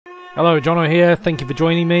Hello, Jono here. Thank you for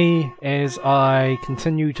joining me as I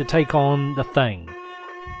continue to take on the thing.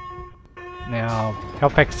 Now,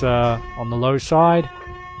 health packs are on the low side.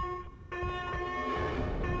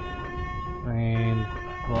 And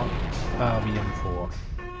what are we in for?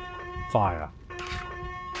 Fire.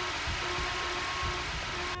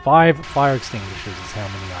 5 fire extinguishers is how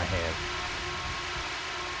many I have.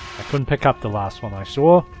 I couldn't pick up the last one I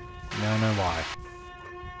saw. Now I know why.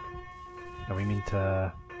 Are we meant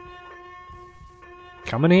to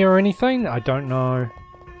come in here or anything? I don't know.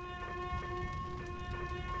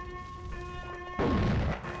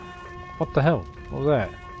 What the hell? What was that?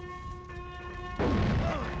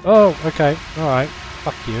 Oh, okay. Alright.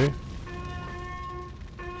 Fuck you.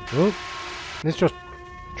 Oop. Let's just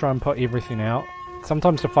try and put everything out.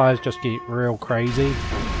 Sometimes the fires just get real crazy.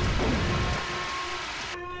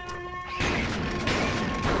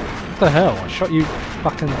 What the hell? I shot you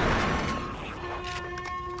fucking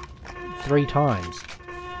 3 times.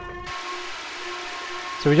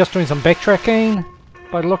 So we're just doing some backtracking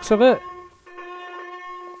by the looks of it.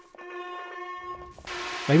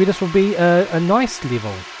 Maybe this will be a nice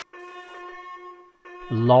level.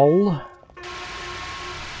 LOL.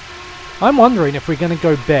 I'm wondering if we're going to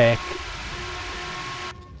go back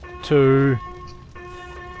to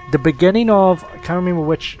the beginning of, I can't remember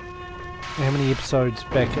how many episodes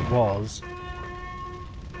back it was,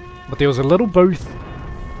 but there was a little booth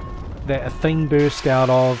that a thing burst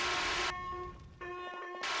out of.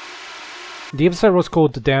 The episode was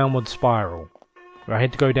called The Downward Spiral, where I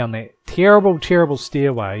had to go down that terrible, terrible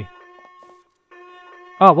stairway.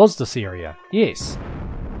 Oh, it was this area. Yes.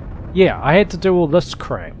 Yeah, I had to do all this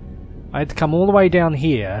crap. I had to come all the way down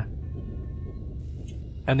here,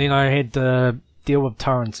 and then I had to deal with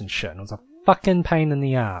turrets and shit. It was a fucking pain in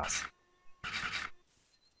the ass.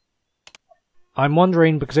 I'm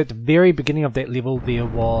wondering, because at the very beginning of that level there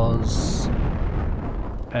was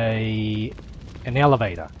an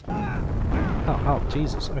elevator. Oh,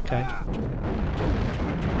 Jesus, okay.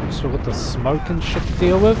 Still got the smoke and shit to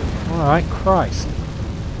deal with? Alright, Christ.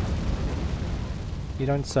 You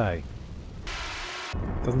don't say.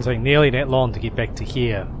 Doesn't take nearly that long to get back to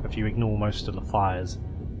here, if you ignore most of the fires.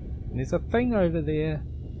 And there's a thing over there.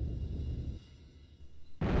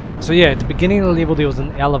 So yeah, at the beginning of the level there was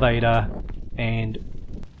an elevator, and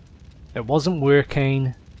it wasn't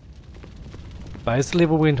working. But as the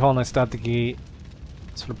level went on, I started to get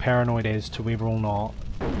sort of paranoid as to whether or not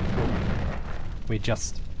we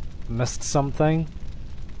just missed something.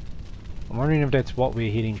 I'm wondering if that's what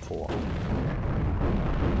we're heading for.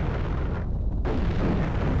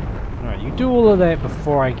 Alright, you do all of that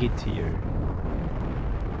before I get to you.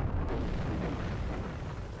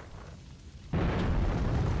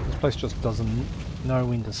 This place just doesn't know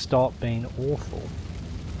when to stop being awful.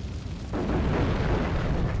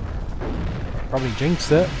 Probably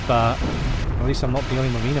jinxed it, but at least I'm not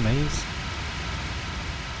dealing with enemies.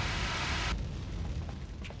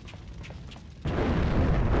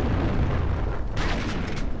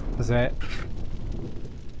 Is that...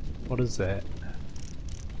 what is that?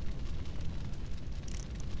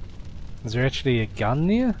 Is there actually a gun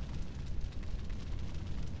there?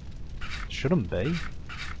 Shouldn't be.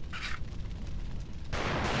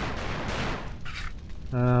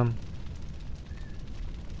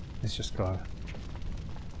 Let's just go.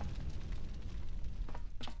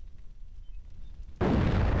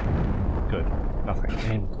 Good. Nothing.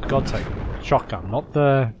 And for God's sake, shotgun, not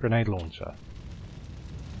the grenade launcher.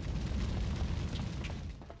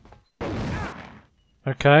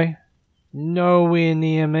 Okay. Nowhere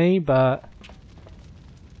near me, but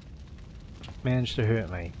managed to hurt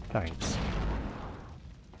me. Thanks.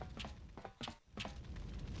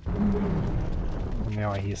 And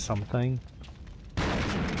now I hear something.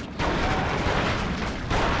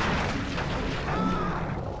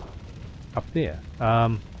 Up there.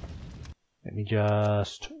 Let me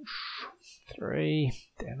just... 3.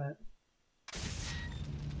 Damn it.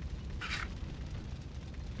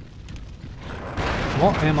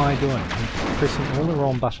 What am I doing? I'm pressing all the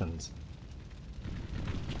wrong buttons.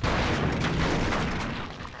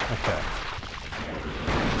 Okay.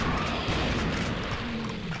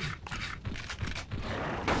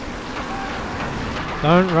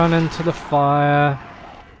 Don't run into the fire.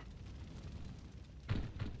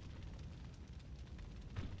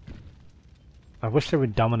 I wish they were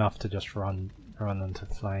dumb enough to just run into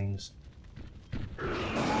flames.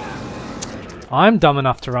 I'm dumb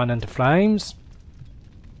enough to run into flames.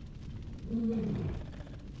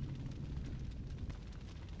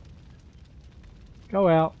 Go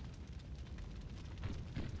out.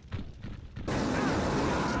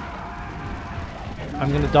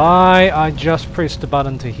 I'm gonna die. I just pressed the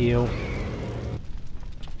button to heal.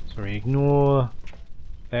 Sorry, ignore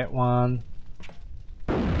that one.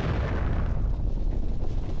 I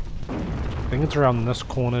think it's around this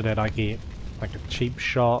corner that I get like a cheap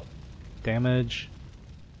shot damage.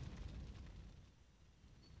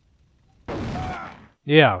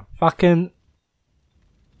 Yeah, fucking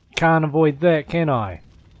can't avoid that, can I?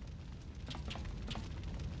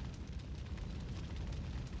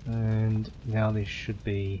 And now there should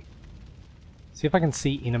be... See if I can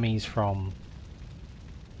see enemies from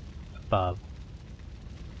above.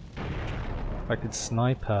 If I could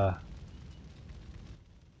sniper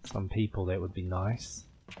some people, that would be nice.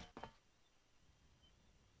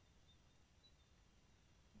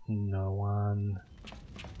 No one.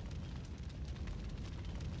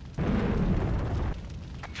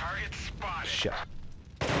 Target spotted. Shit.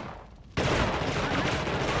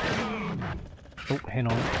 Oh, hang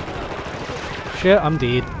on. Shit, I'm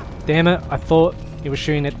dead. Damn it, I thought he was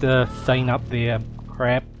shooting at the thing up there.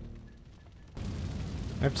 Crap.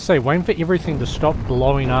 I have to say, waiting for everything to stop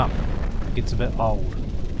blowing up gets a bit old.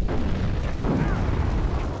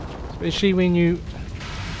 Especially when you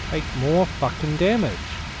take more fucking damage.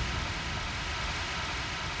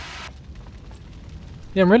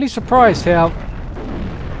 Yeah, I'm really surprised how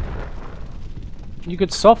you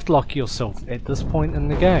could soft lock yourself at this point in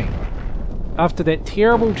the game. After that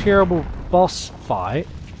terrible, terrible boss fight,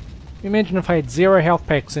 imagine if I had 0 health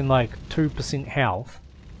packs and like 2% health.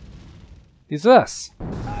 There's this.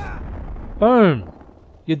 Boom.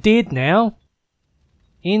 You're dead now.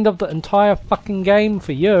 End of the entire fucking game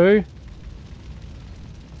for you.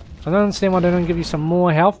 I don't understand why they don't give you some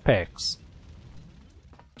more health packs.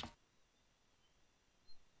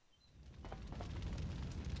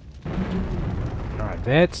 Alright,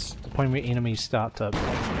 that's the point where enemies start to...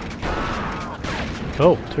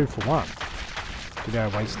 Cool, 2 for 1. Did I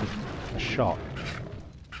wasted a shot.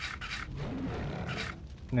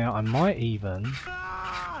 Now I might even...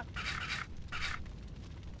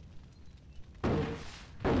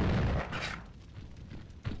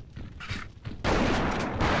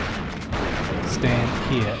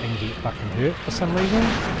 stand here and get fucking hurt for some reason.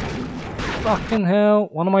 Fucking hell,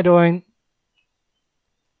 what am I doing?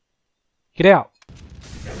 Get out!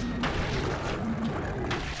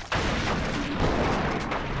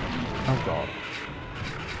 Oh god.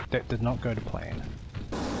 That did not go to plan.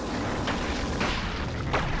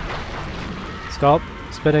 Stop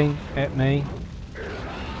spitting at me.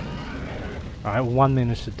 Alright, one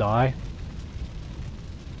managed to die.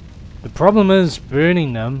 The problem is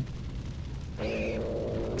burning them.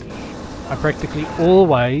 I practically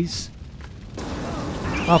always...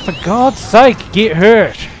 Oh, for God's sake, get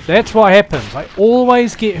hurt! That's what happens. I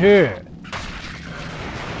always get hurt.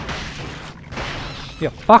 Yeah,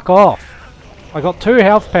 fuck off. I got 2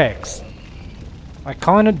 health packs. I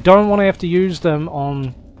kinda don't want to have to use them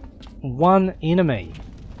on one enemy.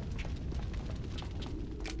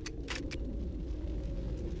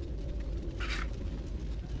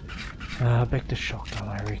 Back to shotgun,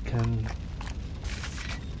 I reckon.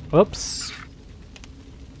 Oops.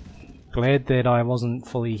 Glad that I wasn't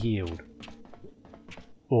fully healed.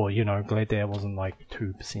 Or, you know, glad that I wasn't like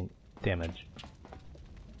 2% damage.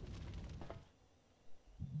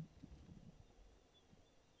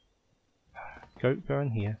 Go in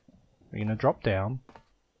here. We're gonna drop down.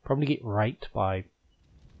 Probably get raped by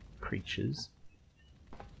creatures.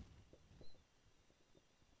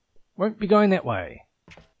 Won't be going that way.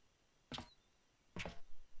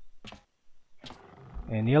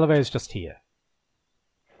 And the elevator's just here.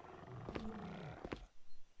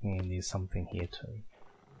 And there's something here too.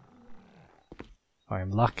 If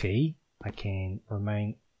I'm lucky, I can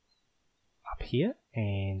remain up here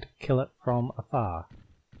and kill it from afar.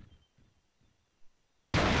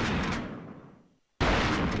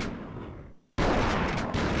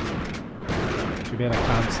 Too bad I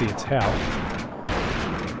can't see its health.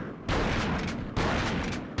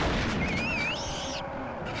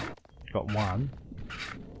 Got one.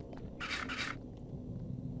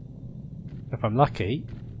 If I'm lucky,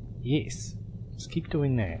 yes. Just keep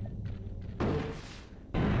doing that.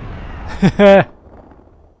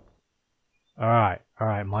 Alright,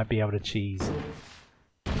 might be able to cheese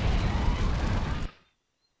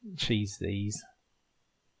these.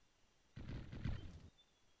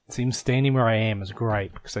 It seems standing where I am is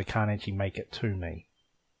great because they can't actually make it to me.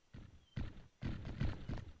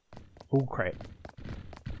 Oh crap.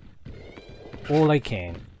 All they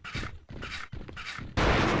can.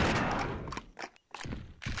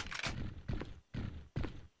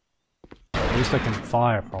 At least I can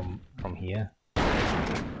fire from here.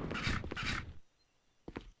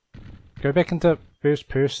 Go back into first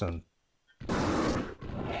person.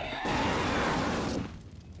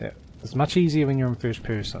 Yeah, it's much easier when you're in first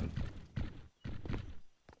person.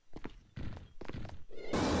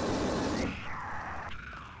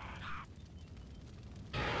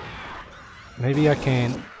 Maybe I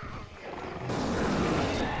can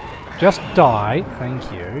just die, thank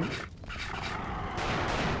you.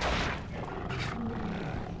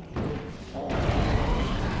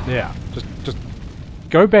 Yeah, just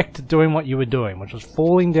go back to doing what you were doing, which was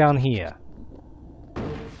falling down here.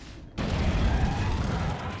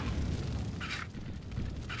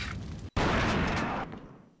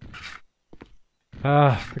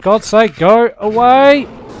 For God's sake, go away!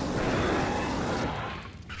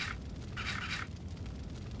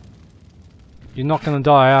 You're not gonna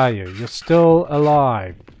die, are you? You're still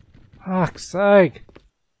alive. Fuck's sake.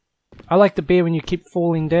 I like the bear when you keep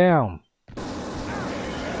falling down.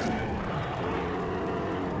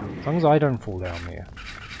 As long as I don't fall down there.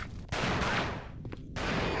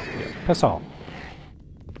 Yeah, piss off.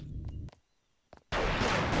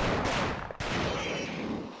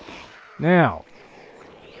 Now.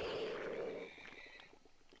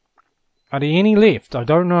 Are there any left? I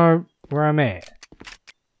don't know where I'm at.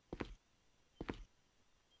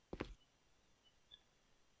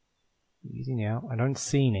 Easy now. I don't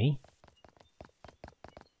see any.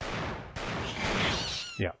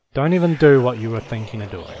 Yeah, don't even do what you were thinking of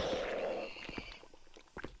doing.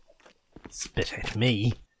 Spit at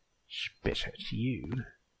me. Spit at you.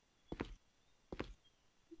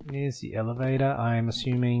 There's the elevator. I'm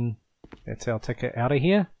assuming that's our ticket out of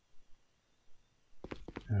here.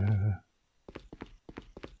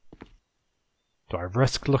 Do I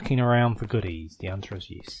risk looking around for goodies? The answer is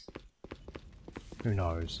yes. Who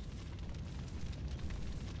knows?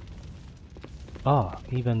 Ah,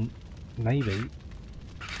 even maybe.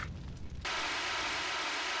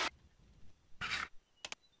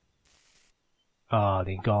 Ah,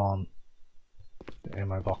 they're gone. The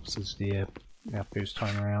ammo box is there. Our first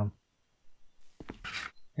time around. I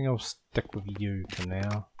think I'll stick with you for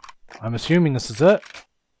now. I'm assuming this is it.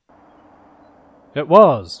 It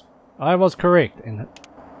was. I was correct. And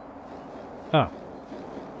oh,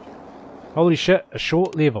 holy shit! A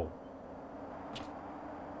short level.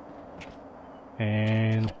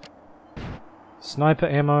 And sniper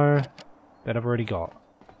ammo that I've already got.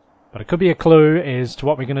 But it could be a clue as to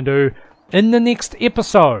what we're going to do in the next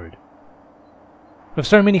episode. With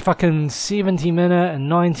so many fucking 70-minute and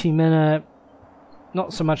 90-minute,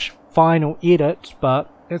 not so much final edits,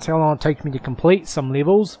 but that's how long it takes me to complete some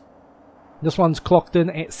levels. This one's clocked in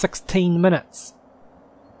at 16 minutes.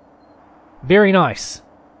 Very nice.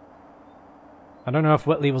 I don't know if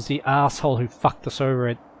Whitley was the asshole who fucked us over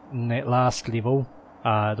in that last level,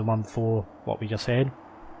 the one before what we just had,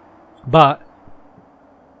 but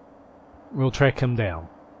we'll track him down.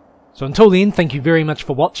 So until then, thank you very much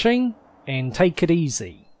for watching, and take it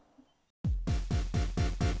easy.